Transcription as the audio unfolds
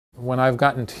when I've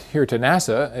gotten here to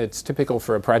NASA, it's typical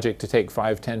for a project to take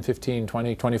 5, 10, 15,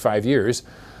 20, 25 years,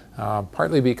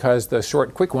 partly because the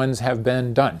short, quick ones have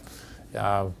been done.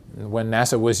 When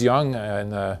NASA was young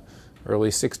in the early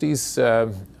 60s,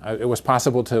 it was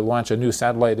possible to launch a new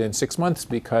satellite in 6 months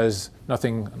because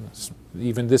nothing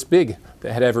even this big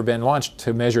that had ever been launched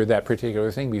to measure that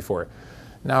particular thing before.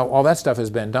 Now all that stuff has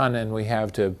been done and we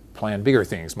have to plan bigger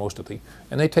things mostly,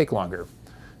 and they take longer.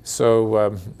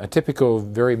 So a typical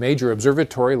very major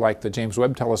observatory like the James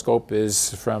Webb Telescope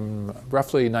is from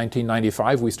roughly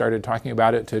 1995, we started talking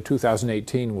about it, to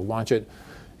 2018 we'll launch it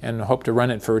and hope to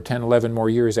run it for 10, 11 more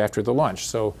years after the launch.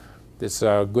 So it's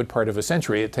a good part of a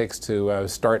century it takes to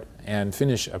start and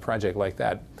finish a project like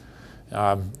that.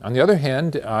 On the other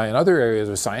hand, in other areas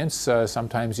of science,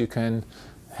 sometimes you can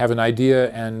have an idea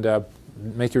and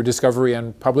make your discovery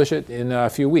and publish it in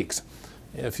a few weeks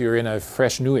if you're in a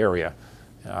fresh new area.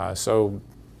 So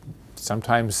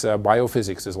sometimes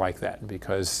biophysics is like that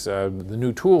because the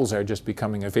new tools are just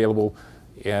becoming available,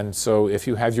 and so if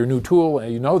you have your new tool,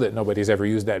 you know that nobody's ever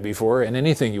used that before and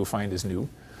anything you find is new.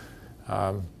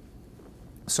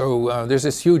 So there's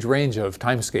this huge range of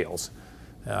timescales.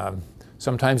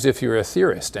 Sometimes if you're a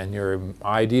theorist and your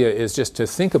idea is just to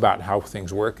think about how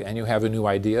things work and you have a new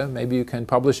idea, maybe you can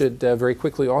publish it very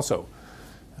quickly also.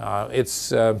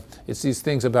 It's these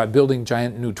things about building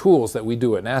giant new tools that we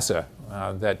do at NASA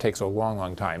that takes a long,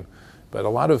 long time. But a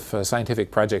lot of scientific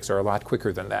projects are a lot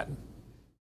quicker than that.